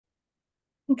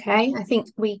Okay, I think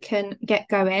we can get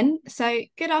going. So,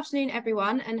 good afternoon,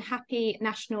 everyone, and happy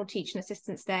National Teaching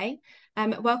Assistants Day.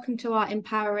 Welcome to our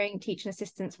Empowering Teaching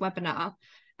Assistants webinar.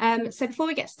 So before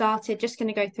we get started, just going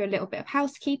to go through a little bit of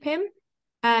housekeeping.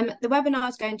 The webinar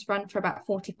is going to run for about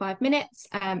 45 minutes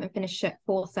and finish at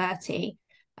 4:30.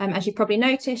 As you probably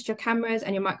noticed, your cameras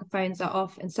and your microphones are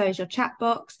off, and so is your chat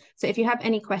box. So if you have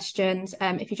any questions,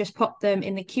 if you just pop them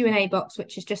in the Q&A box,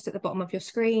 which is just at the bottom of your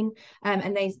screen,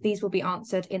 and these will be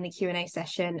answered in the Q&A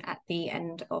session at the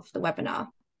end of the webinar.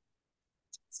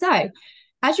 So,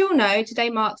 as you all know,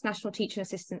 today marks National Teaching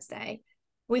Assistants Day.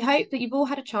 We hope that you've all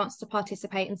had a chance to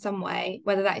participate in some way,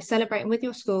 whether that is celebrating with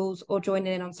your schools or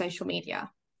joining in on social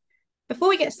media. Before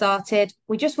we get started,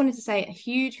 we just wanted to say a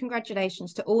huge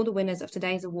congratulations to all the winners of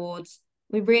today's awards.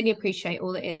 We really appreciate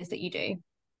all it is that you do.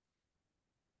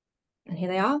 And here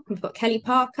they are. We've got Kelly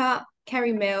Parker,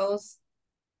 Kerry Mills,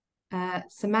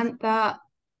 Samantha,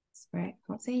 sorry, I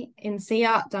can't see,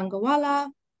 Insia Dungawala,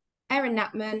 Erin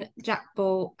Natman, Jack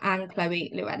Ball, and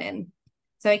Chloe Llewellyn.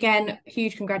 So again,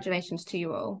 huge congratulations to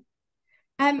you all.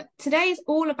 Today is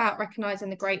all about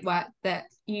recognising the great work that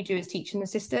you do as teaching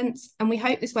assistants, and we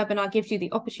hope this webinar gives you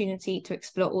the opportunity to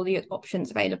explore all the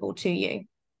options available to you.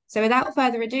 So without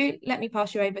further ado, let me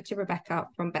pass you over to Rebecca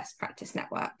from Best Practice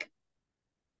Network.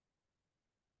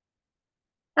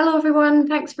 Hello everyone,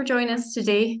 thanks for joining us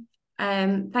today.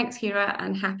 Thanks Kira,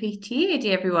 and happy TA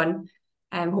Day everyone.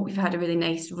 Hope you've had a really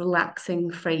nice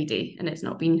relaxing Friday and it's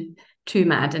not been too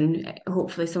mad, and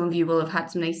hopefully some of you will have had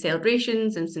some nice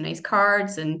celebrations and some nice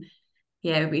cards, and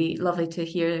yeah, it'd be lovely to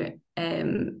hear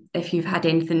if you've had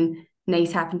anything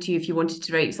nice happen to you. If you wanted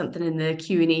to write something in the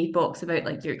Q&A box about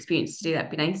like your experience today, that'd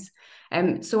be nice.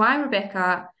 So I'm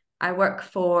Rebecca. I work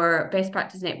for Best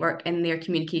Practice Network in their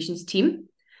communications team.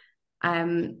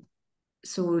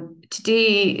 So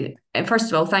today,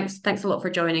 first of all, thanks a lot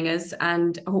for joining us,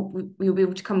 and I hope we'll be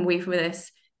able to come away from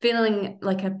this feeling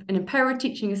like an empowered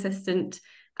teaching assistant,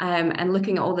 and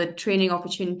looking at all the training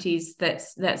opportunities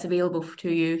that's available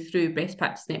to you through Best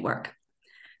Practice Network.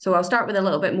 So I'll start with a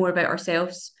little bit more about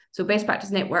ourselves. So Best Practice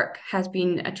Network has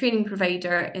been a training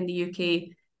provider in the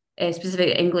UK,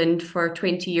 specifically England, for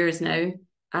 20 years now,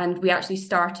 and we actually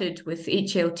started with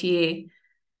HLTA.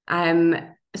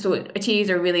 So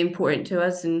TAs are really important to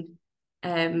us,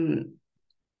 and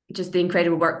just the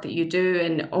incredible work that you do,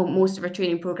 and most of our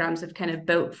training programs have kind of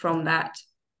built from that.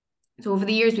 So over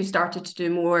the years, we've started to do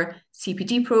more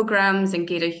CPD programs and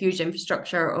get a huge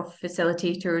infrastructure of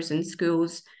facilitators in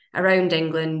schools around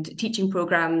England, teaching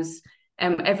programs,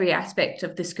 every aspect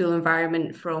of the school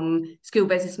environment, from school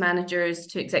business managers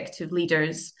to executive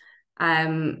leaders.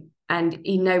 And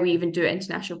now we even do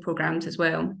international programs as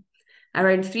well.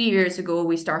 Around 3 years ago,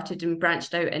 we started and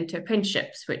branched out into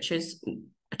apprenticeships, which is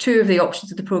two of the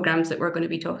options of the programs that we're going to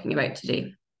be talking about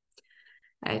today.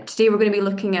 Today, we're going to be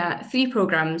looking at 3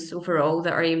 programs overall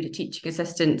that are aimed at teaching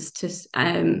assistants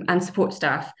and support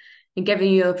staff, and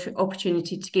giving you an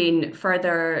opportunity to gain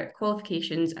further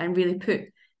qualifications and really put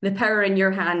the power in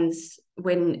your hands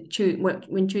when choosing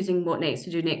what next to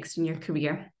do next in your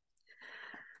career.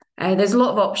 There's a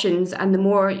lot of options, and the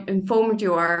more informed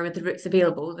you are with the routes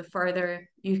available, the further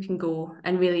you can go.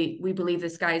 And really, we believe the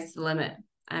sky's the limit,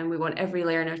 and we want every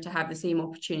learner to have the same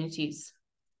opportunities.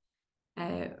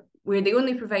 We're one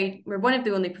of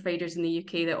the only providers in the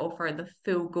UK that offer the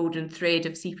full golden thread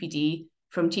of CPD,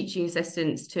 from teaching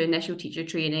assistants to initial teacher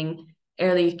training,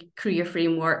 early career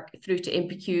framework, through to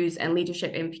NPQs and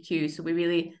Leadership NPQs. So we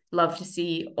really love to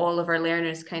see all of our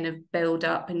learners kind of build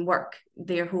up and work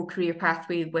their whole career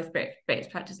pathway with Best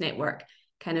Practice Network,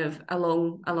 kind of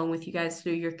along with you guys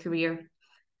through your career.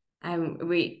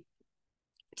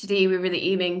 Today we're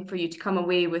really aiming for you to come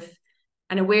away with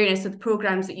an awareness of the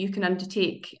programs that you can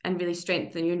undertake and really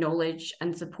strengthen your knowledge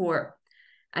and support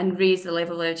and raise the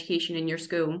level of education in your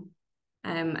school.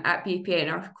 At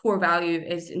BPN, our core value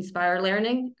is inspire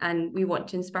learning, and we want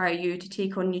to inspire you to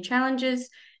take on new challenges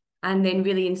and then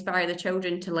really inspire the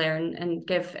children to learn and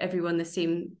give everyone the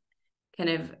same kind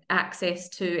of access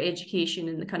to education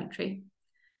in the country.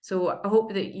 So I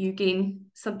hope that you gain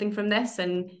something from this,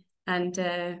 and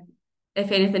if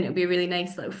anything, it'll be a really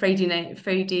nice little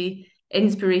Friday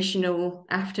inspirational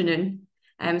afternoon.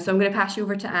 So I'm going to pass you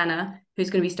over to Anna, who's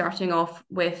going to be starting off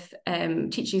with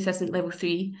Teaching Assistant Level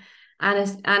 3.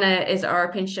 Anna is our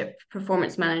apprenticeship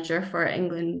performance manager for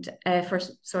England,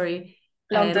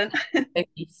 London.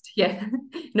 East. Yeah,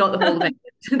 not the whole of it.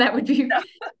 That would be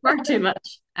far too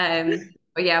much.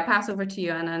 But yeah, I'll pass over to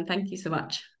you, Anna, and thank you so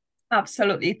much.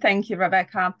 Absolutely. Thank you,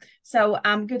 Rebecca. So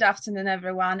good afternoon,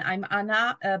 everyone. I'm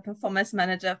Anna, a performance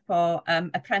manager for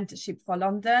apprenticeship for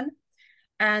London.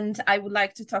 And I would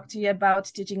like to talk to you about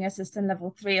Teaching Assistant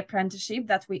Level 3 apprenticeship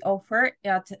that we offer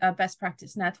at Best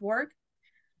Practice Network.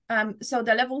 So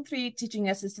the Level 3 Teaching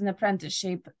Assistant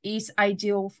apprenticeship is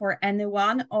ideal for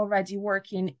anyone already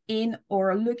working in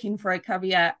or looking for a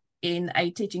career in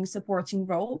a teaching supporting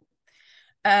role.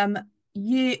 When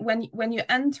you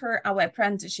enter our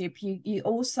apprenticeship, you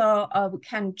also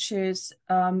can choose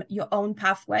your own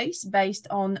pathways based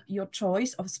on your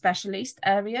choice of specialist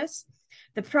areas.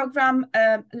 The program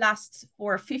lasts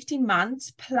for 15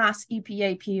 months plus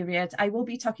EPA period. I will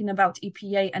be talking about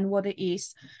EPA and what it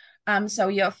is, so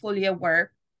you're fully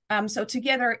aware. So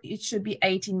together it should be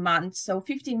 18 months. So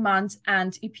 15 months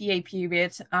and EPA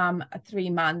period, 3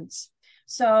 months.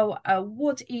 So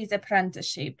what is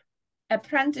apprenticeship?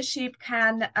 Apprenticeship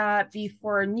can be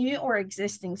for new or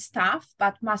existing staff,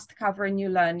 but must cover new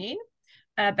learning.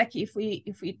 Becky, if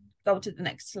we go to the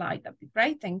next slide, that'd be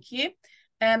great. Thank you.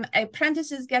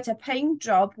 Apprentices get a paying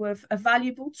job with a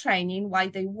valuable training while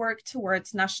they work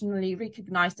towards nationally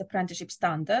recognized apprenticeship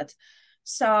standard.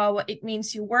 So it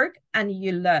means you work and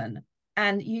you learn,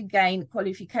 and you gain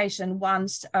qualification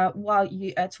once while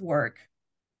you're at work.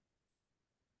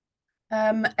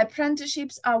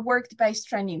 Apprenticeships are work-based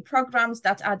training programs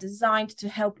that are designed to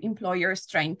help employers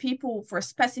train people for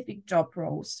specific job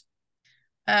roles.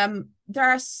 There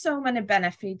are so many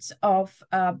benefits of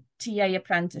TA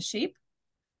apprenticeship.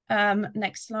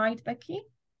 Next slide, Becky.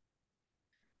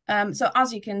 So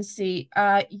as you can see,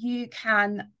 you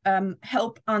can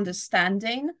help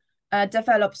understanding,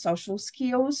 develop social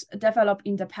skills, develop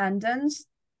independence,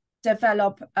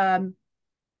 develop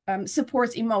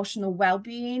support emotional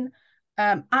well-being.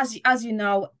 As you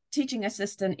know, teaching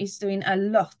assistant is doing a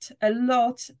lot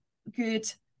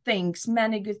good things,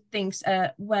 many good things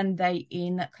when they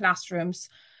in classrooms.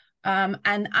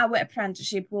 And our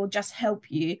apprenticeship will just help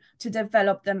you to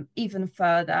develop them even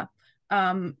further,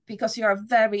 because you are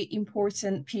very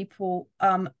important people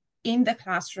in the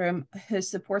classroom who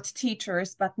support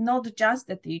teachers, but not just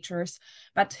the teachers,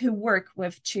 but who work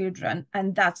with children.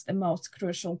 And that's the most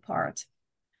crucial part.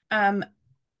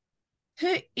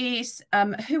 Who is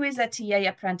a TA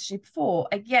apprenticeship for?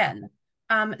 Again,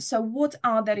 so what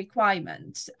are the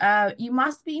requirements? You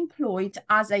must be employed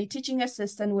as a teaching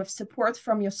assistant with support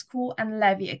from your school and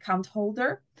levy account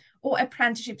holder or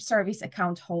apprenticeship service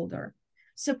account holder.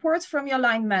 Support from your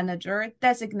line manager,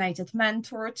 designated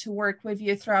mentor to work with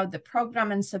you throughout the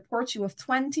program and support you with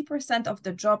 20% of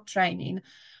the job training.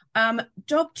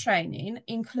 Job training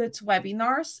includes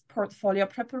webinars, portfolio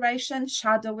preparation,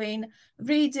 shadowing,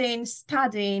 reading,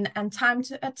 studying, and time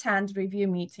to attend review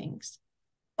meetings.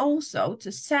 Also,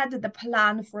 to set the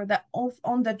plan for the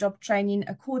on-the-job training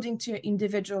according to your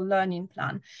individual learning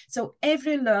plan. So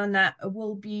every learner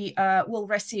will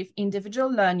receive individual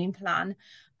learning plan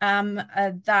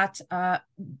that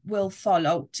will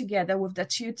follow together with the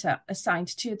tutor,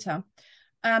 assigned tutor.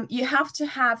 You have to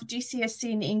have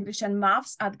GCSE in English and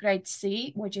Maths at grade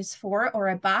C, which is 4 or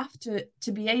above,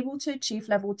 to be able to achieve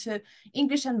level 2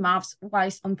 English and Maths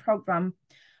whilst on program.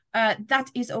 That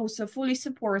is also fully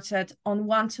supported on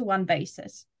one-to-one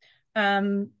basis.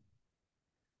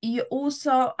 You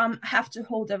also have to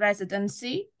hold a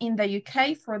residency in the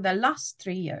UK for the last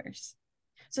 3 years.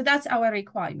 So that's our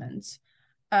requirements.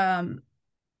 How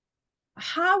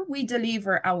we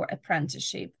deliver our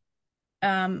apprenticeship.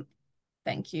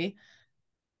 Thank you.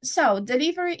 So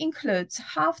delivery includes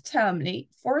half-termly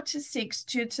 4 to 6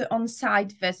 tutor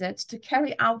on-site visits to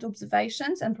carry out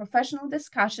observations and professional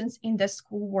discussions in the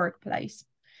school workplace.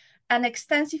 An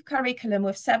extensive curriculum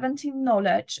with 17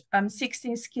 knowledge,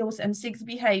 16 skills and 6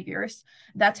 behaviors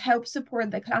that help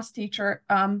support the class teacher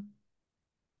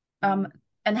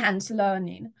enhance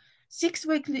learning. 6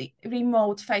 weekly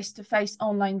remote face-to-face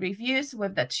online reviews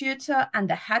with the tutor and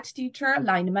the head teacher,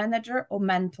 line manager or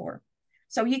mentor.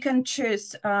 So you can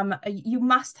choose, you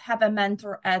must have a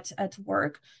mentor at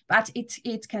work, but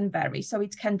it can vary. So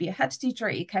it can be a head teacher,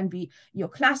 it can be your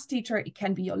class teacher, it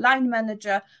can be your line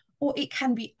manager, or it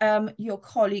can be your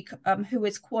colleague who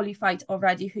is qualified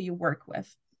already, who you work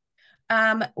with.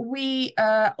 The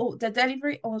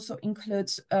delivery also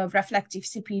includes a reflective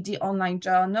CPD online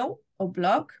journal or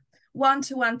blog,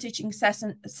 one-to-one teaching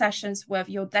sessions with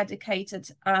your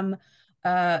dedicated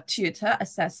tutor,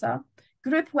 assessor,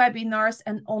 group webinars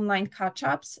and online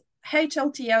catch-ups,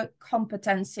 HLTA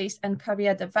competencies and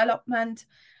career development,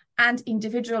 and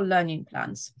individual learning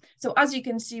plans. So as you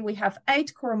can see, we have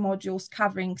 8 core modules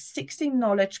covering 16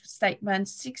 knowledge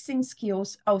statements, 17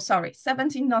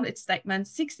 knowledge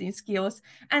statements, 16 skills,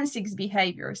 and 6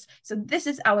 behaviors. So this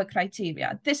is our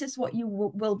criteria. This is what you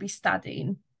will be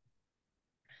studying.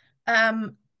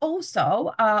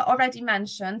 Also, already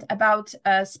mentioned about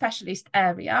a specialist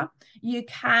area. You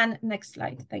can, next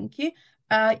slide, thank you.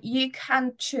 You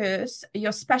can choose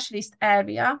your specialist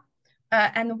area,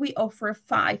 and we offer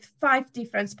five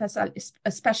different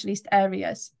specialist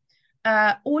areas.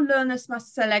 All learners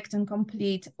must select and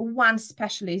complete one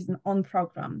specialism on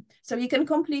program. So you can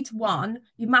complete one,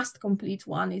 you must complete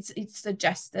one, it's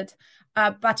suggested,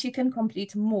 but you can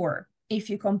complete more. If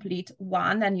you complete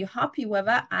one and you're happy with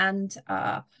it and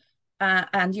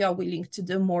you're willing to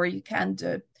do more, you can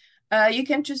do. You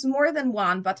can choose more than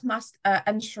one, but must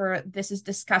ensure this is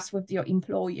discussed with your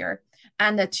employer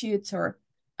and a tutor,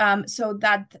 so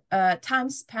that time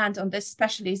spent on this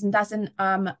specialism doesn't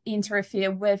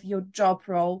interfere with your job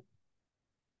role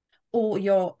or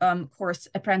your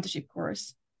apprenticeship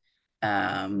course.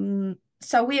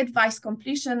 So we advise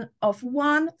completion of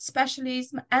one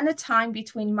specialism and a time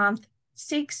between month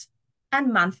 6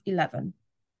 and month 11.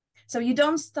 So you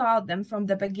don't start them from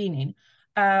the beginning.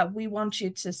 We want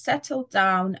you to settle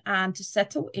down and to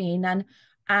settle in,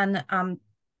 and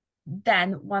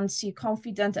then once you're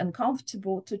confident and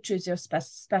comfortable, to choose your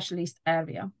specialist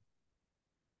area.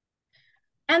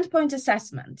 Endpoint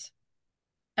assessment.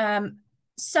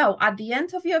 So at the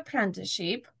end of your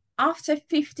apprenticeship, after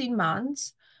 15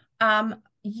 months,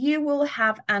 you will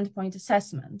have endpoint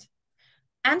assessment.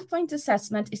 Endpoint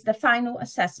assessment is the final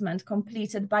assessment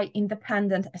completed by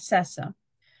independent assessor.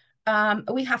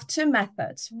 We have two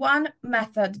methods. One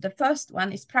method, the first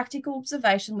one, is practical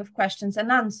observation with questions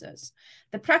and answers.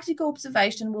 The practical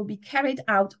observation will be carried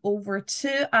out over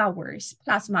 2 hours,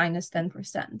 plus minus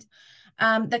 10%.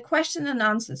 The question and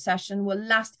answer session will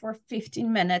last for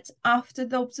 15 minutes after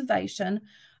the observation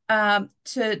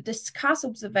to discuss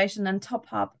observation and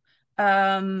top up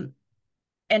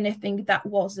anything that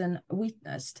wasn't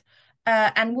witnessed,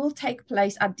 and will take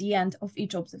place at the end of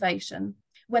each observation.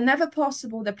 Whenever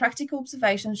possible, the practical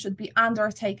observation should be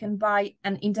undertaken by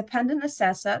an independent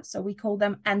assessor, so we call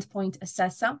them endpoint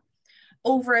assessor,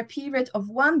 over a period of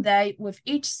 1 day, with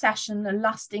each session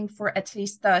lasting for at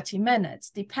least 30 minutes,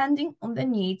 depending on the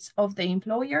needs of the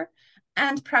employer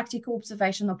and practical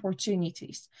observation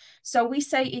opportunities. So we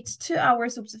say it's 2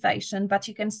 hours observation, but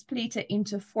you can split it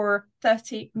into 4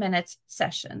 30-minute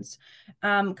sessions,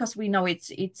 because we know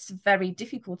it's very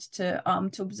difficult to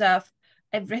observe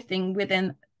everything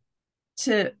within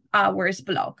 2 hours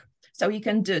block. So you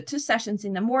can do 2 sessions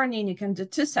in the morning, you can do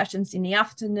 2 sessions in the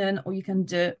afternoon, or you can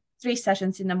do 3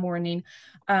 sessions in the morning,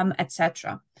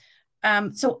 etc.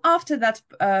 So after that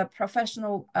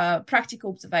professional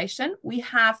practical observation, we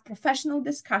have professional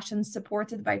discussions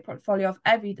supported by portfolio of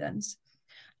evidence.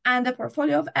 And the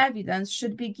portfolio of evidence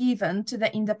should be given to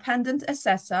the independent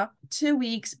assessor 2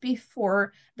 weeks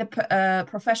before the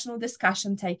professional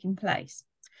discussion taking place.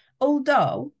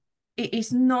 Although it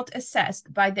is not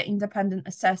assessed by the independent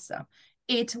assessor,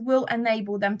 it will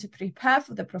enable them to prepare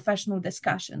for the professional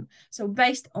discussion. So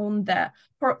based on the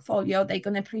portfolio, they're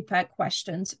going to prepare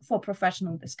questions for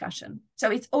professional discussion.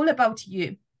 So it's all about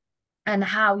you and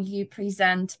how you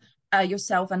present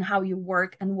yourself and how you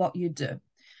work and what you do.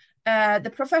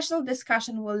 The professional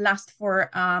discussion will last for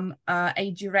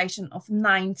a duration of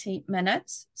 90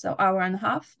 minutes, so hour and a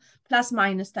half, plus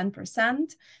minus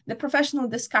 10%. The professional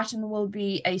discussion will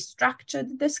be a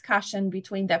structured discussion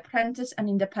between the apprentice and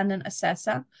independent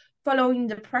assessor, following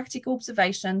the practical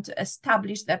observation to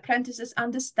establish the apprentice's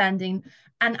understanding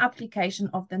and application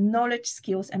of the knowledge,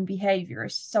 skills, and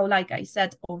behaviors. So like I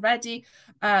said already,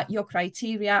 your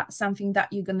criteria, something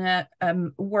that you're gonna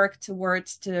work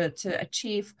towards to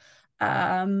achieve,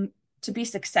 to be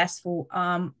successful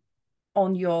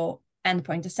on your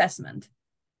endpoint assessment.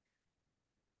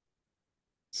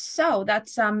 So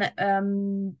that's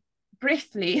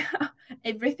briefly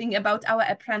everything about our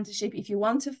apprenticeship. If you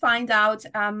want to find out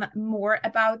more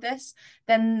about this,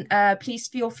 then please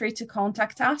feel free to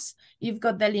contact us. You've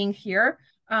got the link here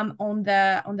on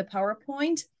the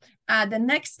PowerPoint. The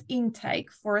next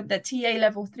intake for the TA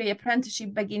Level 3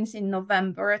 apprenticeship begins in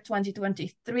November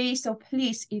 2023. So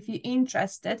please, if you're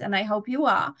interested, and I hope you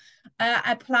are,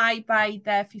 apply by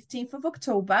the 15th of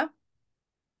October.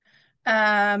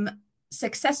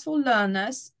 Successful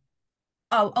learners.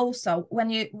 Oh, also, when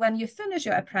you finish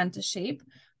your apprenticeship,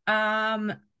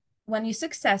 when you're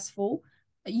successful,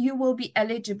 you will be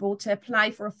eligible to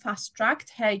apply for a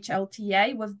fast-tracked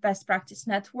HLTA with Best Practice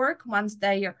Network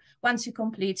once you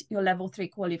complete your Level 3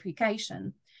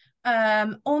 qualification.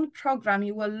 On program,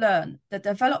 you will learn the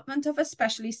development of a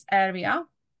specialist area.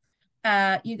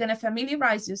 You're going to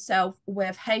familiarize yourself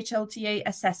with HLTA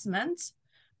assessments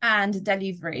and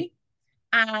delivery.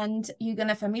 and you're going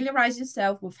to familiarize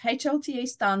yourself with HLTA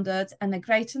standards and a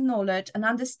greater knowledge and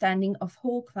understanding of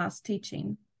whole class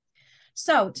teaching.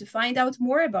 So to find out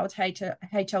more about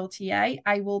HLTA,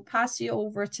 I will pass you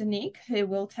over to Nick, who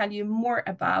will tell you more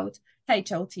about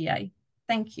HLTA.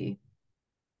 Thank you.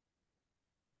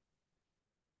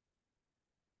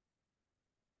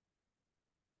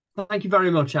 Thank you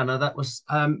very much, Anna. That was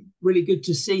really good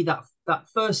to see that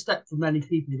first step for many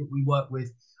people that we work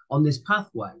with on this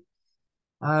pathway.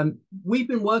 We've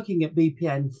been working at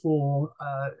BPN for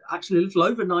actually a little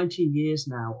over 19 years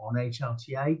now on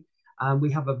HLTA, and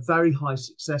we have a very high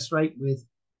success rate with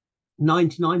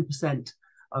 99%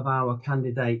 of our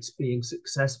candidates being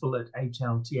successful at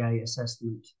HLTA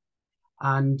assessment.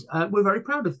 And we're very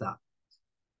proud of that.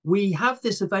 We have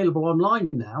this available online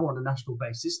now on a national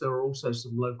basis. There are also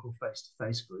some local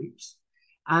face-to-face groups.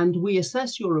 And we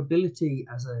assess your ability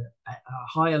as a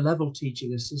higher level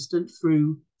teaching assistant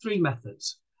through 3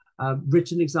 methods: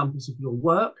 written examples of your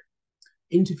work,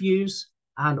 interviews,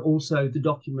 and also the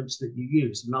documents that you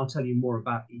use. And I'll tell you more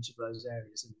about each of those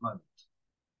areas in a moment.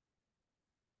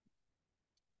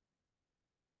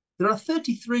 There are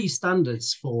 33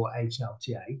 standards for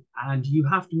HLTA, and you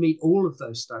have to meet all of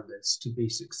those standards to be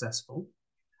successful.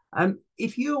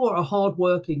 If you're a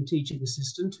hard-working teaching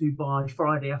assistant who by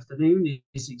Friday afternoon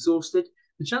is exhausted,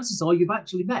 the chances are you've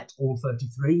actually met all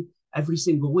 33 every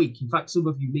single week. In fact, some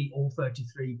of you meet all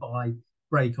 33 by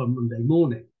break on Monday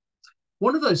morning.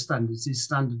 One of those standards is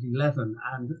standard 11,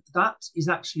 and that is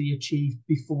actually achieved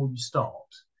before you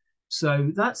start.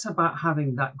 So that's about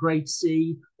having that grade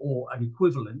C or an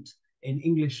equivalent in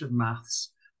English and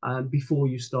maths before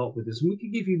you start with us. And we can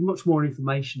give you much more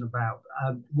information about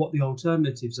what the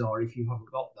alternatives are if you haven't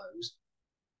got those.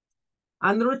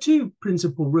 And there are 2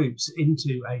 principal routes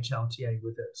into HLTA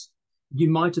with us. You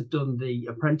might have done the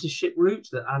apprenticeship route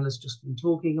that Anna's just been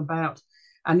talking about.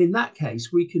 And in that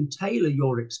case, we can tailor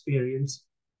your experience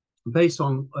based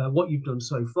on what you've done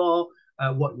so far,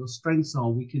 what your strengths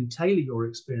are. We can tailor your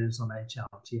experience on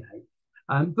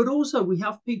HLTA. But also we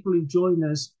have people who join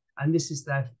us, and this is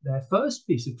their first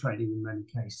piece of training in many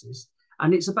cases.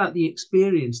 And it's about the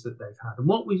experience that they've had. And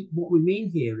what we mean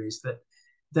here is that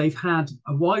they've had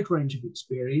a wide range of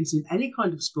experience in any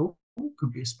kind of school. It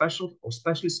could be a special or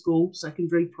specialist school,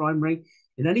 secondary, primary,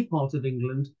 in any part of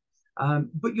England.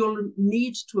 But you'll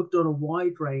need to have done a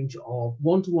wide range of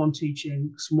one-to-one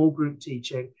teaching, small group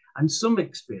teaching, and some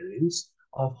experience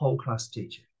of whole class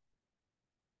teaching.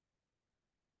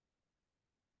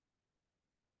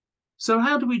 So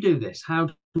how do we do this? How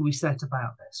do we set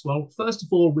about this? Well, first of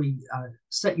all, we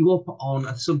set you up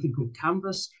on something called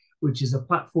Canvas, which is a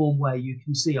platform where you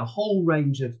can see a whole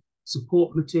range of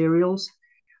support materials.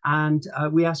 And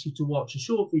we ask you to watch a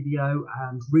short video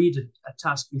and read a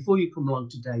task before you come along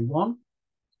to day 1.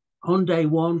 On day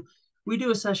 1, we do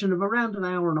a session of around an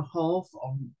hour and a half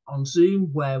on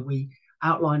Zoom, where we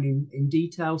outline in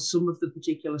detail some of the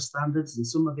particular standards and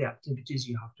some of the activities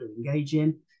you have to engage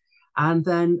in. And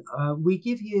then we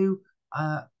give you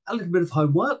a little bit of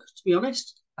homework, to be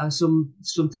honest, some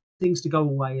things to go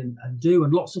away and do,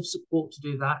 and lots of support to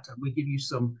do that. And we give you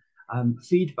some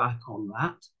feedback on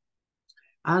that.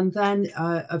 And then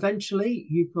eventually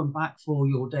you come back for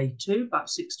your day 2, about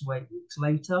 6 to 8 weeks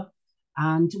later.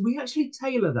 And we actually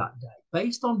tailor that day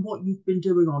based on what you've been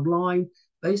doing online,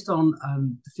 based on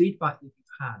the feedback that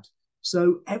you've had.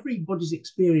 So everybody's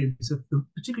experience of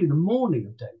particularly the morning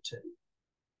of day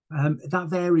 2, that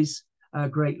varies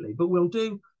greatly. But we'll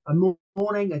do a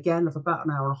morning, again, of about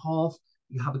an hour and a half.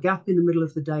 You have a gap in the middle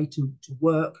of the day to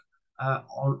work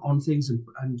on things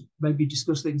and maybe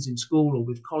discuss things in school or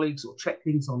with colleagues or check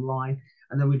things online.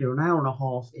 And then we do an hour and a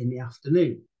half in the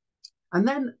afternoon. And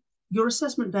then your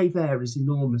assessment day varies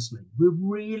enormously. We're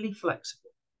really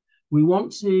flexible. We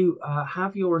want to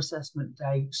have your assessment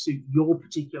day suit your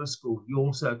particular school,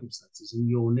 your circumstances and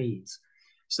your needs.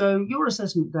 So your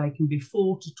assessment day can be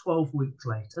 4 to 12 weeks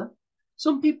later.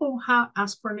 Some people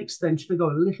ask for an extension to go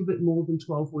a little bit more than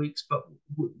 12 weeks, but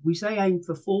we say aim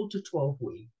for 4 to 12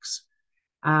 weeks.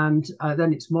 And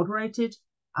then it's moderated.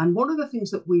 And one of the things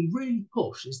that we really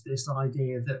push is this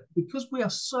idea that because we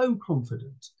are so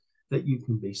confident that you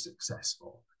can be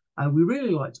successful, we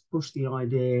really like to push the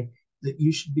idea that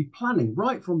you should be planning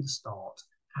right from the start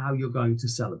how you're going to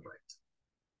celebrate,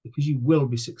 because you will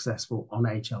be successful on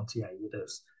HLTA with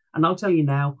us. And I'll tell you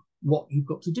now what you've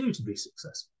got to do to be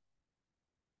successful.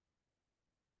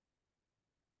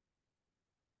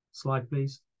 Slide,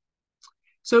 please.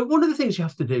 So one of the things you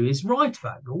have to do is write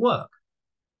about your work.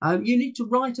 You need to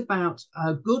write about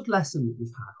a good lesson that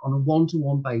you've had on a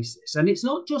one-to-one basis. And it's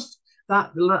not just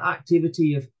that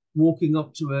activity of walking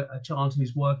up to a child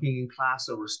who's working in class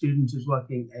or a student who's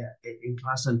working in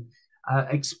class and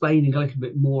explaining a little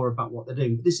bit more about what they're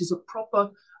doing. But this is a proper,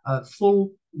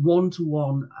 full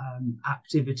one-to-one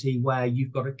activity where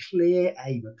you've got a clear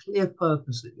aim, a clear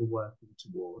purpose that you're working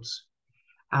towards.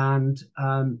 And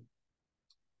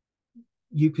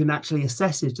you can actually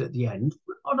assess it at the end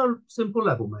on a simple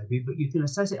level maybe, but you can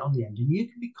assess it on the end and you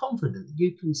can be confident that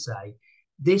you can say,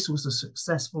 this was a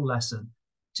successful lesson.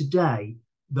 Today,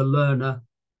 the learner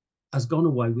has gone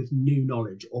away with new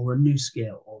knowledge or a new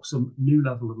skill or some new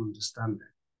level of understanding.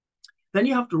 Then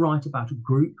you have to write about a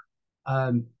group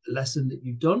lesson that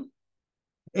you've done.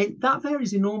 That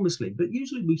varies enormously, but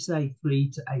usually we say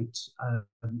 3 to 8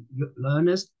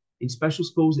 learners. In special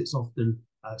schools, it's often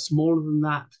smaller than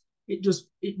that.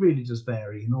 It really does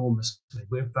vary enormously.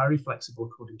 We're very flexible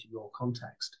according to your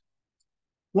context.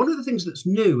 One of the things that's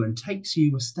new and takes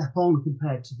you a step on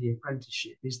compared to the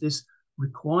apprenticeship is this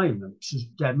requirement to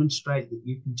demonstrate that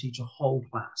you can teach a whole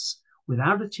class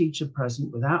without a teacher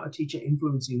present, without a teacher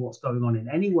influencing what's going on in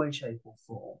any way, shape or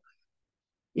form.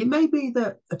 It may be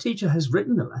that a teacher has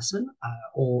written a lesson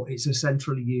or it's a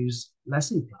centrally used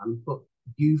lesson plan, but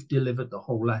you've delivered the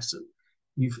whole lesson.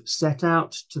 You've set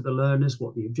out to the learners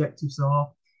what the objectives are.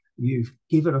 You've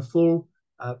given a full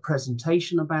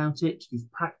presentation about it. You've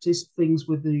practiced things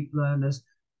with the learners.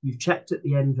 You've checked at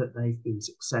the end that they've been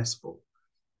successful.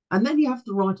 And then you have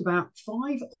to write about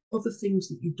 5 other things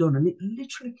that you've done. And it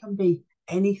literally can be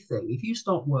anything. If you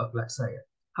start work, let's say at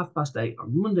 8:30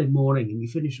 on Monday morning and you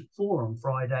finish at 4 on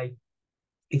Friday,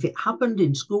 if it happened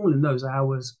in school in those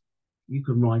hours, you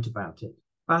can write about it.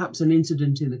 Perhaps an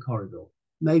incident in the corridor,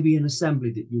 maybe an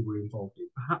assembly that you were involved in,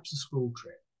 perhaps a school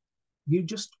trip. You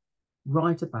just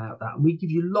write about that. And we give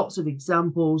you lots of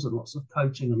examples and lots of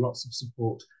coaching and lots of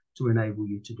support to enable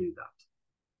you to do that.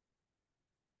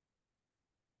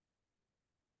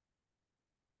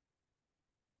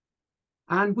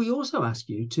 And we also ask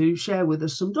you to share with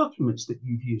us some documents that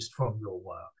you've used from your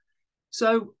work.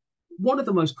 So one of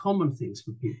the most common things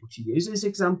for people to use is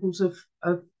examples of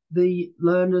the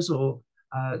learners or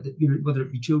whether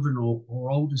it be children or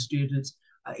older students,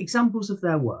 examples of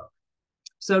their work.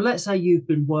 So let's say you've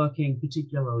been working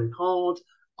particularly hard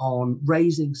on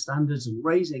raising standards and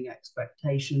raising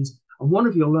expectations, and one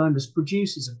of your learners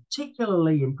produces a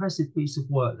particularly impressive piece of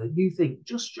work that you think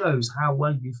just shows how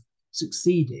well you've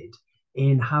succeeded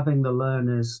in having the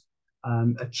learners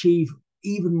achieve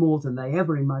even more than they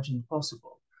ever imagined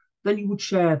possible. Then you would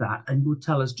share that and you would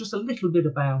tell us just a little bit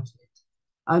about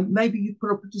it. Maybe you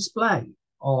put up a display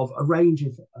of a range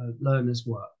of learners'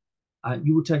 work.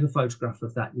 You would take a photograph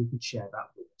of that and you could share that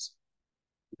with us.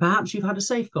 Perhaps you've had a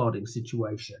safeguarding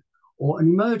situation or an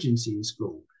emergency in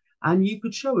school, and you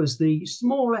could show us the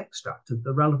small extract of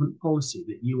the relevant policy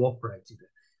that you operated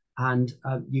in, and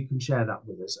you can share that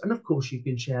with us. And of course, you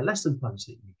can share lesson plans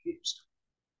that you've used.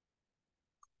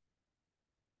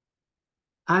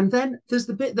 And then there's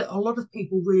the bit that a lot of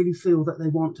people really feel that they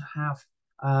want to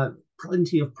have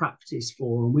plenty of practice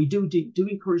for, and we do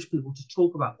encourage people to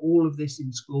talk about all of this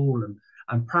in school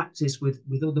and practice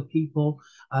with other people,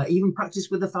 even practice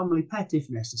with a family pet if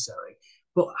necessary.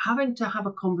 But having to have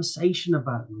a conversation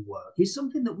about your work is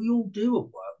something that we all do at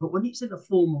work, but when it's in a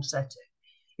formal setting,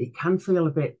 it can feel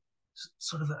a bit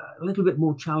sort of a little bit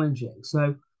more challenging.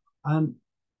 So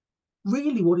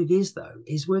really what it is though,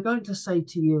 is we're going to say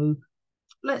to you,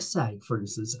 let's say, for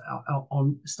instance,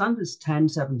 on standards 10,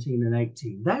 17 and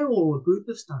 18, they're all a group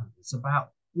of standards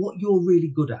about what you're really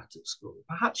good at school.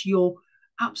 Perhaps you're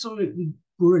absolutely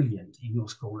brilliant in your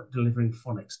school at delivering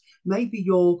phonics. Maybe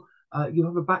you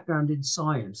have a background in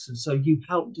science, and so you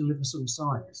help deliver some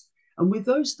science. And with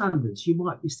those standards, you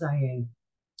might be saying,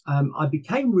 I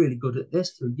became really good at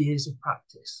this through years of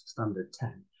practice, standard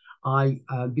 10. I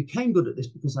became good at this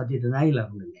because I did an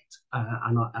A-level in it,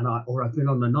 or I've been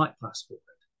on a night class for it.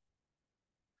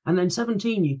 And then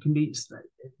 17, you can be,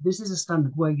 this is a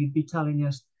standard where you'd be telling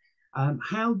us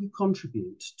how you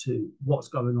contribute to what's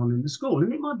going on in the school.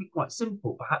 And it might be quite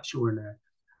simple. Perhaps you're in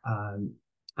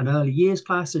an early years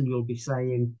class and you'll be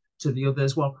saying to the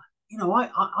others, well, you know,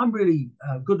 I'm really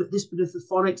good at this bit of the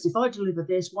phonics. If I deliver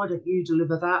this, why don't you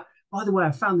deliver that? By the way,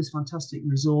 I found this fantastic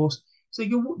resource. So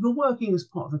you're working as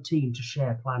part of a team to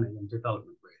share planning and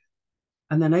development, really.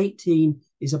 And then 18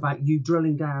 is about you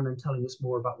drilling down and telling us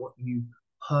more about what you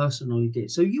personally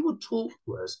did. So you would talk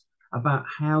to us about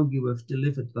how you have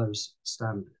delivered those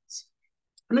standards.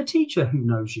 And a teacher who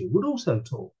knows you would also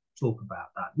talk about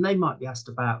that. And they might be asked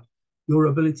about your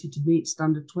ability to meet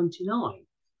standard 29.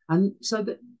 And so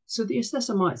the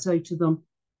assessor might say to them,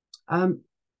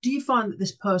 do you find that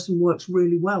this person works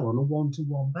really well on a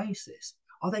one-to-one basis?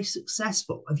 Are they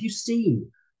successful? Have you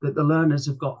seen that the learners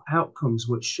have got outcomes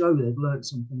which show they've learned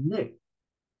something new?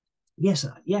 Yes,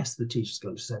 the teacher's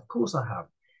going to say, of course I have.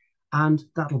 And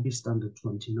that'll be standard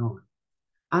 29.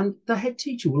 And the head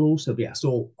teacher will also be asked,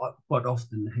 or quite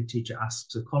often the head teacher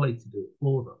asks a colleague to do it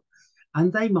for them.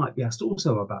 And they might be asked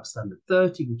also about standard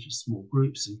 30, which is small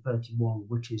groups, and 31,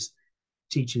 which is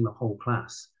teaching the whole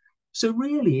class. So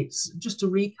really, it's just to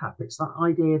recap, it's that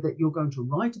idea that you're going to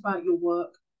write about your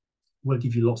work. We'll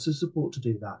give you lots of support to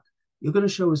do that. You're going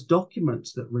to show us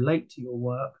documents that relate to your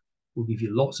work. We'll give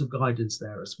you lots of guidance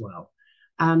there as well.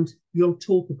 And you'll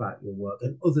talk about your work,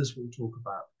 and others will talk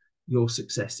about your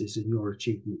successes and your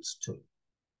achievements too.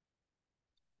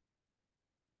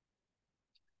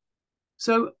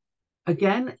 So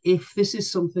again, if this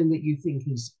is something that you think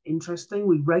is interesting,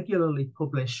 we regularly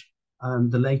publish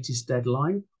the latest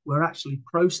deadline. We're actually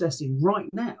processing right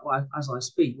now, as I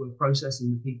speak, we're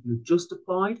processing the people who've just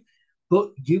applied,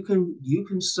 but you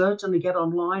can certainly get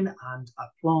online and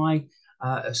apply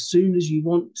as soon as you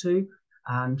want to.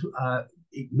 And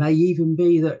it may even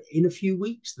be that in a few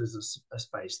weeks there's a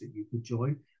space that you could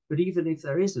join. But even if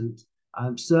there isn't,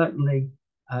 certainly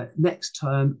next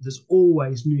term, there's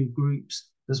always new groups.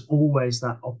 There's always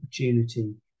that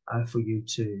opportunity for you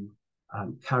to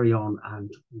carry on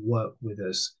and work with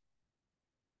us.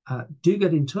 Do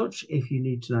get in touch if you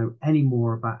need to know any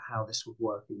more about how this would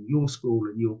work in your school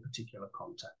and your particular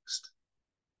context.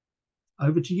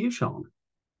 Over to you, Sean.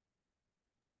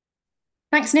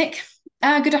 Thanks, Nick.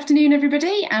 Good afternoon,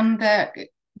 everybody. And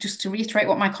just to reiterate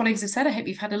what my colleagues have said, I hope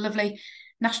you've had a lovely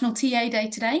National TA Day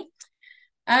today.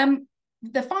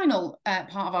 The final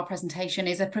part of our presentation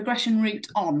is a progression route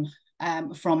on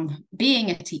from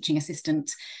being a teaching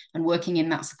assistant and working in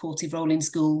that supportive role in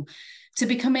school to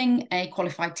becoming a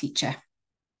qualified teacher.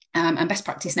 And Best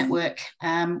Practice Network,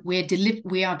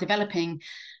 we are developing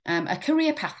a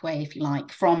career pathway, if you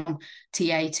like, from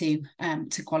TA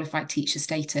to qualified teacher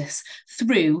status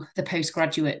through the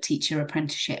postgraduate teacher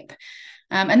apprenticeship.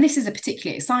 And this is a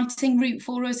particularly exciting route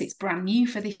for us. It's brand new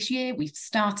for this year. We've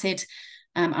started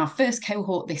our first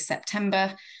cohort this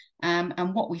September.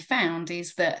 And what we found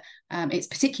is that it's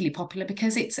particularly popular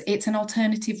because it's an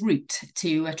alternative route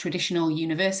to a traditional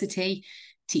university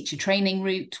teacher training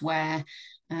route where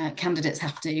candidates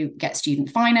have to get student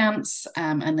finance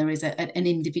and there is an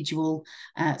individual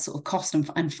sort of cost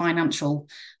and financial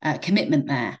commitment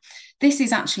there. This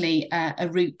is actually a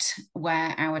route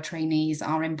where our trainees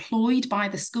are employed by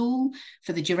the school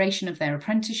for the duration of their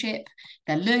apprenticeship.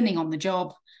 They're learning on the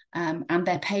job and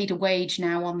they're paid a wage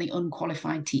now on the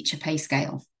unqualified teacher pay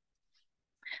scale.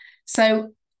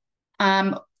 So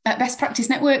at Best Practice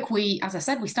Network, as I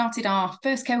said, we started our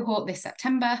first cohort this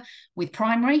September with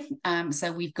primary.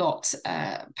 So we've got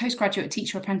postgraduate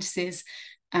teacher apprentices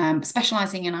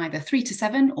specialising in either 3 to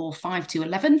 7 or 5 to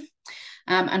 11.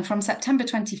 And from September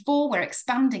 24, we're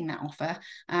expanding that offer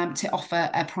to offer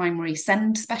a primary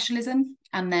SEND specialism.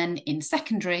 And then in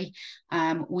secondary,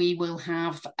 we will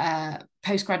have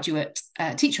postgraduate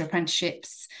teacher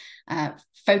apprenticeships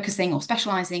focusing or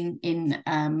specialising in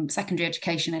secondary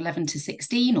education 11 to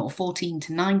 16 or 14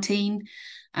 to 19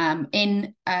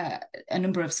 in a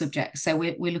number of subjects. So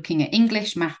we're looking at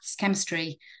English, maths,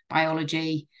 chemistry,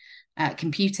 biology,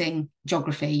 computing,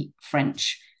 geography,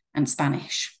 French and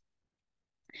Spanish.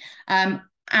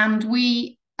 And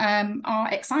we are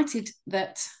excited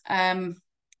that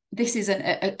this is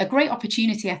a great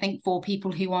opportunity, I think, for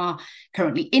people who are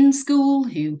currently in school,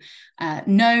 who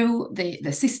know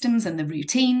the systems and the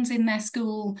routines in their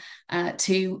school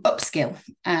to upskill.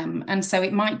 And so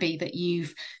it might be that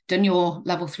you've done your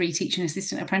level 3 teaching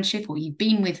assistant apprenticeship, or you've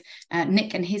been with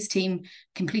Nick and his team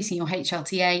completing your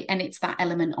HLTA, and it's that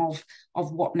element of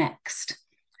what next.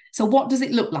 So what does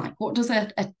it look like? What does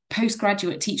a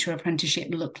postgraduate teacher apprenticeship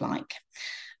look like?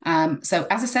 So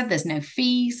as I said, there's no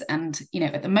fees, and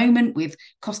at the moment with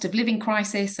cost of living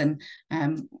crisis and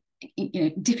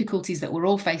difficulties that we're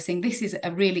all facing, this is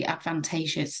a really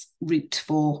advantageous route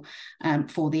for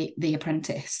the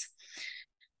apprentice.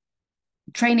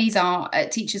 Teachers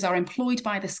are employed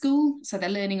by the school, so they're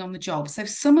learning on the job. So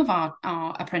some of our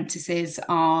apprentices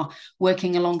are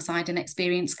working alongside an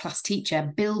experienced class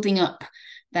teacher, building up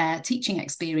their teaching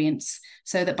experience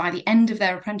so that by the end of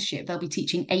their apprenticeship, they'll be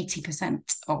teaching 80%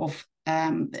 of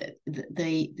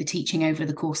the teaching over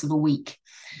the course of a week.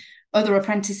 Other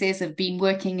apprentices have been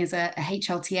working as a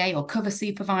HLTA or cover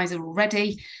supervisor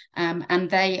already, and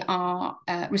they are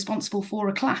responsible for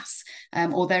a class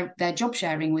or they're job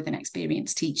sharing with an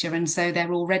experienced teacher. And so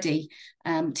they're already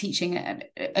teaching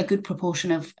a good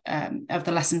proportion of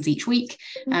the lessons each week.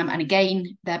 And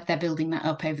again, they're building that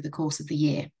up over the course of the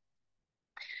year.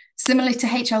 Similar to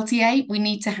HLTA, we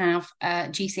need to have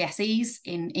GCSEs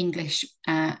in English,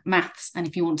 maths, and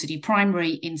if you want to do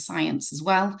primary, in science as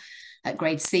well, at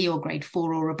grade C or grade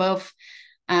 4 or above.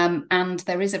 And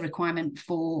there is a requirement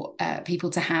for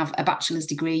people to have a bachelor's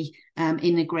degree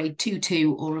in a grade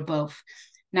 2 or above.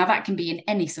 Now, that can be in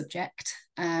any subject,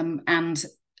 and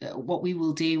what we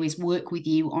will do is work with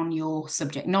you on your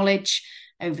subject knowledge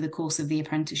over the course of the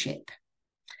apprenticeship.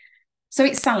 So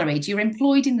it's salaried. You're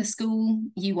employed in the school.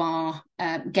 You are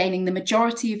gaining the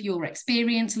majority of your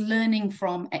experience, learning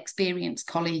from experienced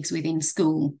colleagues within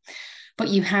school. But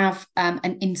you have an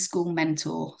in-school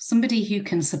mentor, somebody who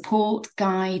can support,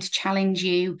 guide, challenge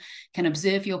you, can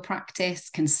observe your practice,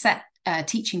 can set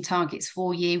teaching targets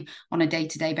for you on a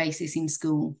day-to-day basis in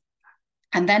school.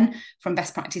 And then from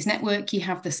Best Practice Network, you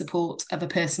have the support of a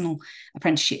personal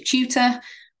apprenticeship tutor.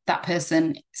 That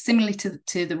person, similarly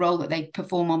to the role that they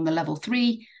perform on the level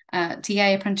 3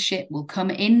 TA apprenticeship, will come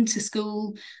into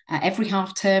school every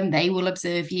half term. They will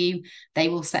observe you. They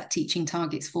will set teaching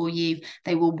targets for you.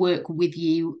 They will work with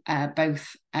you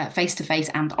both face-to-face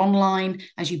and online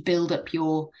as you build up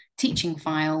your teaching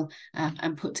file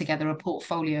and put together a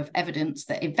portfolio of evidence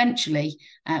that eventually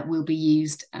will be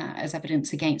used as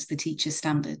evidence against the teacher's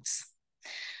standards.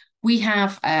 We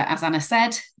have, as Anna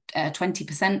said,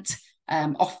 20%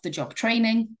 off the job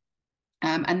training.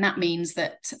 And that means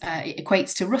that it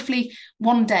equates to roughly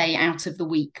 1 day out of the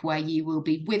week where you will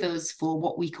be with us for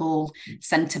what we call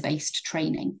centre-based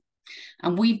training.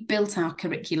 And we've built our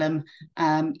curriculum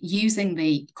using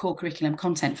the core curriculum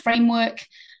content framework,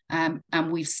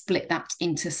 and we've split that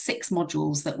into 6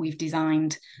 modules that we've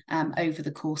designed over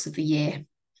the course of the year.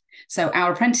 So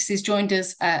our apprentices joined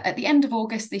us at the end of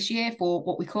August this year for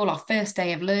what we call our first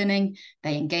day of learning.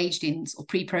 They engaged in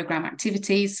pre-programme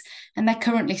activities, and they're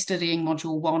currently studying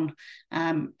Module 1,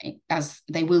 as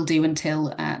they will do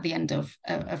until the end of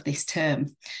this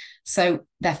term. So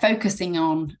they're focusing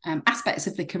on aspects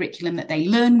of the curriculum that they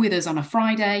learn with us on a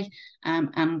Friday,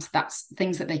 and that's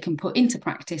things that they can put into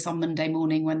practice on Monday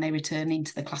morning when they return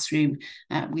into the classroom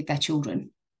with their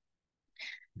children.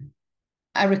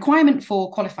 A requirement for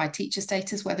qualified teacher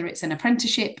status, whether it's an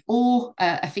apprenticeship or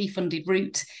a fee-funded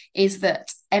route, is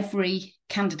that every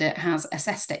candidate has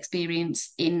assessed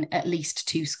experience in at least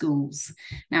 2 schools.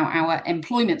 Now, our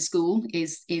employment school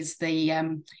is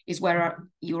where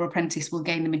your apprentice will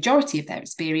gain the majority of their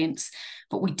experience,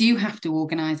 but we do have to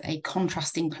organise a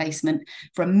contrasting placement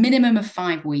for a minimum of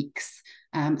 5 weeks,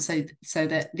 so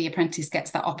that the apprentice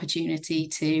gets that opportunity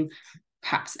to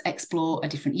perhaps explore a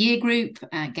different year group,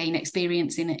 gain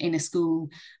experience in a school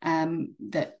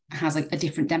that has a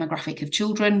different demographic of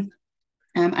children,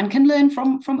 and can learn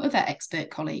from other expert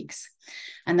colleagues.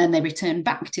 And then they return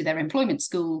back to their employment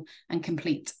school and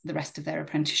complete the rest of their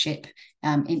apprenticeship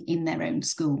in their own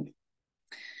school.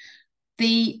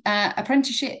 The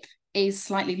apprenticeship is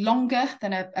slightly longer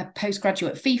than a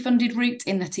postgraduate fee-funded route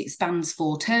in that it spans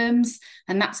 4 terms,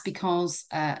 and that's because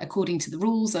according to the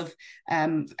rules of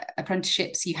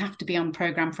apprenticeships, you have to be on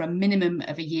programme for a minimum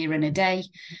of a year and a day.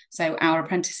 So our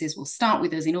apprentices will start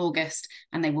with us in August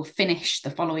and they will finish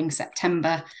the following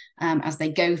September as they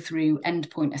go through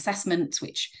endpoint assessments,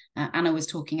 which Anna was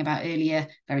talking about earlier.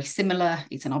 Very similar.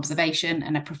 It's an observation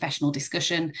and a professional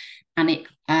discussion, and it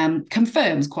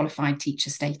confirms qualified teacher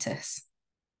status.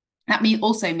 That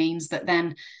also means that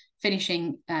then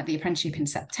finishing the apprenticeship in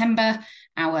September,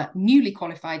 our newly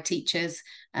qualified teachers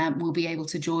will be able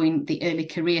to join the early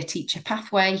career teacher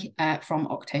pathway from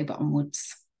October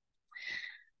onwards.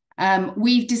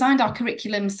 We've designed our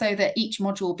curriculum so that each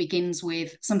module begins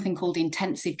with something called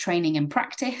intensive training and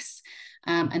practice.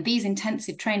 And these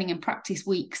intensive training and practice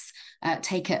weeks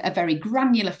take a very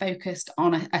granular focus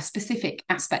on a specific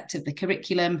aspect of the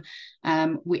curriculum,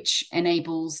 which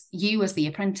enables you as the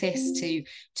apprentice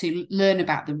to learn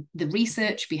about the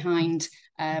research behind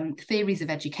theories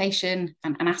of education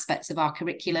and aspects of our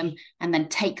curriculum, and then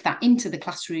take that into the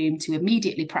classroom to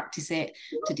immediately practice it,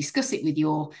 to discuss it with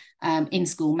your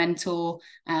in-school mentor,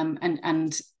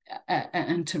 and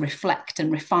to reflect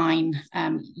and refine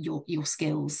your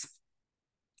skills.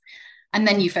 And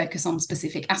then you focus on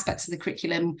specific aspects of the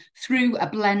curriculum through a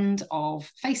blend of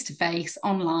face-to-face,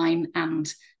 online, and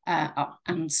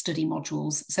study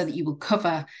modules, so that you will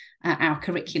cover our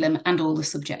curriculum and all the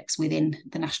subjects within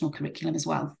the national curriculum as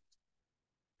well.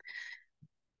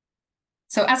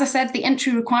 So as I said, the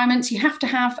entry requirements, you have to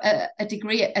have a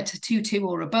degree at a 2-2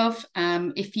 or above.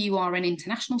 If you are an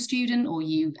international student or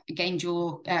you gained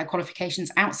your qualifications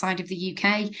outside of the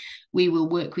UK, we will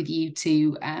work with you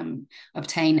to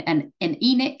obtain an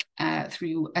ENIC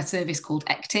through a service called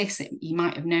ECTIS. You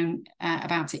might have known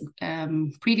about it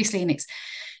previously, and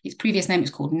its previous name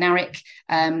was called NARIC,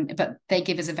 but they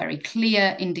give us a very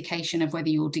clear indication of whether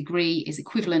your degree is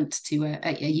equivalent to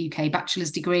a UK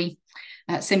bachelor's degree.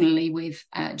 Similarly with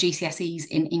GCSEs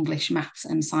in English, maths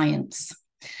and science.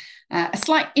 A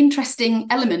slight interesting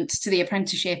element to the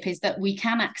apprenticeship is that we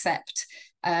can accept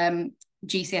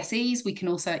GCSEs, we can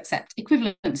also accept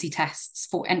equivalency tests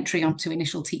for entry onto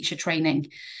initial teacher training.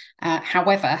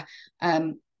 However,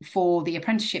 for the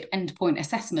apprenticeship endpoint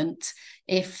assessment,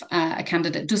 if a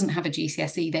candidate doesn't have a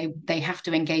GCSE, they have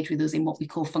to engage with us in what we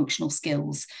call functional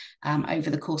skills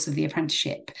over the course of the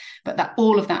apprenticeship. But that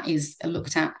all of that is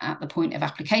looked at the point of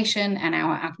application, and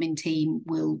our admin team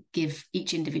will give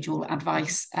each individual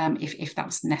advice if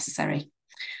that's necessary.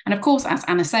 And of course, as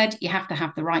Anna said, you have to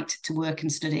have the right to work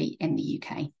and study in the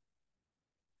UK.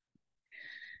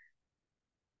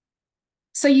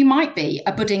 So you might be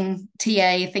a budding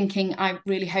TA thinking, I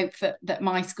really hope that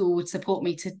my school would support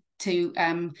me to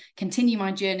continue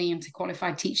my journey into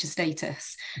qualified teacher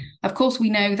status. Of course,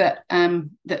 we know that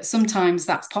that sometimes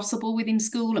that's possible within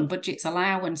school, and budgets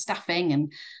allow, and staffing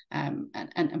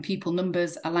and pupil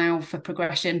numbers allow for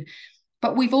progression.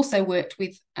 But we've also worked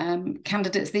with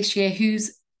candidates this year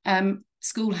whose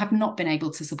school have not been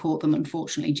able to support them,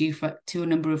 unfortunately, due to a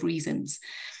number of reasons.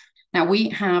 Now, we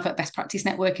have at Best Practice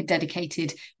Network a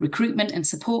dedicated recruitment and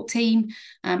support team.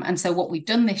 And so what we've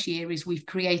done this year is we've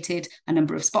created a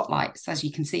number of spotlights. As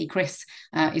you can see, Chris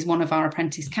is one of our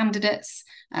apprentice candidates.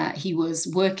 He was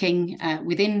working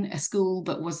within a school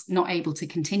but was not able to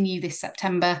continue this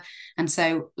September. And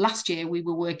so last year we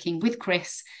were working with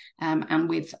Chris and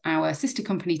with our sister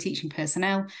company Teaching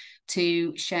Personnel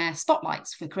to share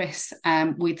spotlights for Chris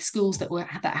with schools that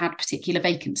had particular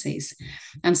vacancies.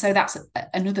 And so that's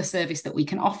another service that we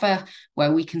can offer,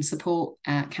 where we can support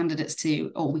candidates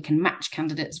or we can match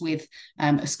candidates with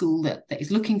a school that is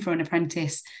looking for an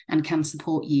apprentice and can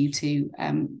support you to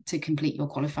complete your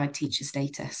qualified teacher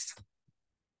status.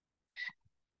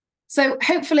 So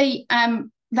hopefully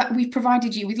that we've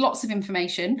provided you with lots of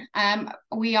information.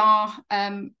 We are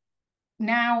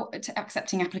now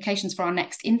accepting applications for our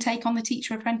next intake on the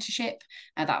teacher apprenticeship.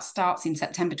 That starts in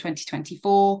September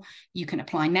 2024. You can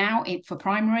apply now for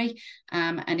primary.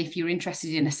 And if you're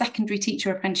interested in a secondary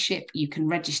teacher apprenticeship, you can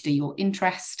register your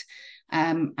interest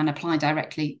and apply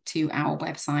directly to our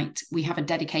website. We have a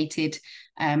dedicated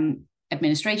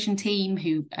administration team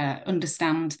who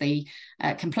understand the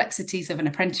complexities of an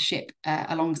apprenticeship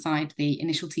alongside the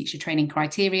initial teacher training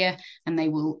criteria, and they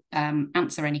will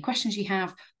answer any questions you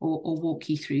have or walk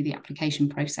you through the application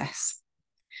process.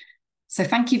 So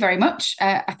thank you very much.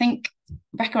 I think,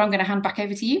 Becca, I'm going to hand back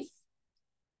over to you.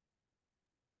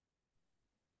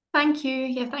 Thank you.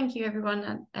 Yeah, thank you,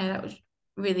 everyone. That was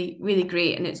really, really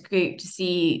great, and it's great to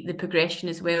see the progression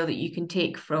as well that you can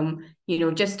take from, you know,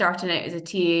 just starting out as a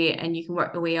TA and you can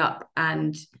work your way up,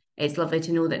 and it's lovely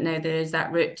to know that now there is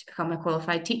that route to become a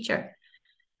qualified teacher.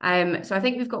 So I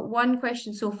think we've got one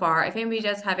question so far. If anybody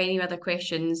does have any other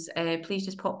questions, please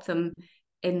just pop them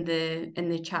in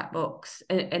the chat box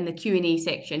in the Q&A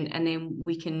section, and then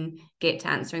we can get to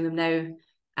answering them now.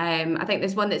 I think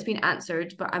there's one that's been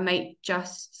answered, but I might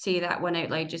just say that one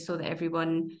out loud just so that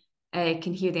everyone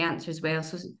can hear the answer as well.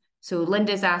 So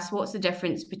Linda's asked, what's the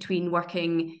difference between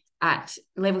working at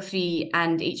level 3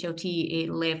 and HLTA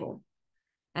level?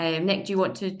 Nick, do you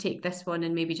want to take this one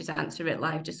and maybe just answer it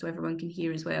live just so everyone can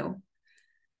hear as well?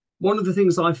 One of the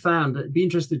things I found, I'd be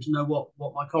interested to know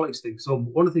what my colleagues think. So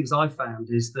one of the things I found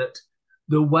is that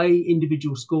the way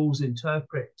individual schools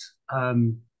interpret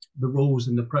the rules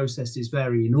and the processes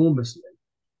vary enormously.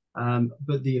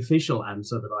 But the official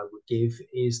answer that I would give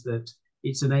is that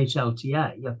it's an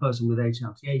HLTA, a person with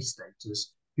HLTA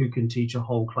status, who can teach a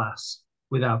whole class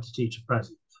without a teacher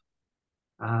present.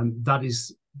 That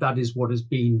is what has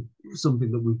been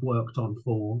something that we've worked on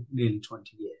for nearly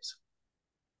 20 years.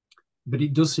 But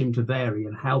it does seem to vary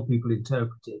in how people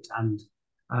interpret it, and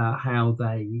how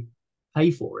they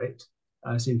pay for it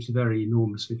seems to vary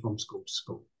enormously from school to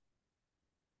school.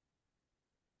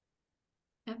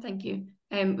 Yeah, thank you.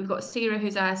 We've got Sarah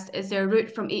who's asked, is there a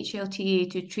route from HLTA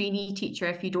to trainee teacher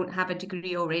if you don't have a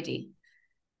degree already?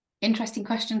 Interesting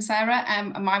question, Sarah.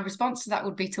 And my response to that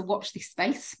would be to watch this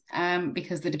space,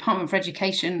 because the Department for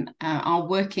Education are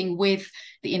working with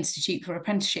the Institute for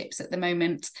Apprenticeships at the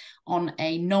moment on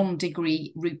a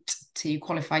non-degree route to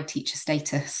qualified teacher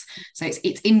status. So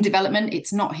it's in development.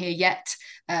 It's not here yet,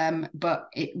 but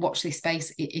watch this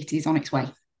space. It is on its way.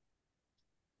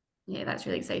 Yeah, that's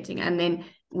really exciting. And then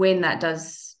when that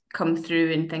does come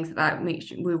through and things like that,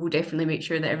 we will definitely make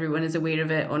sure that everyone is aware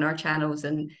of it on our channels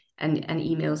and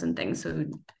emails and things. So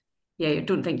yeah,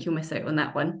 don't think you'll miss out on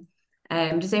that one.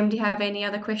 Does anybody have any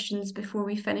other questions before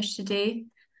we finish today?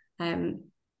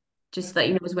 Just to let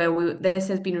you know as well, this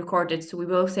has been recorded, so we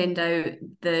will send out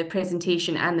the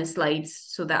presentation and the slides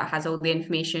so that it has all the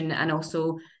information and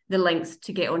also the links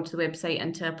to get onto the website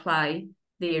and to apply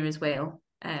there as well.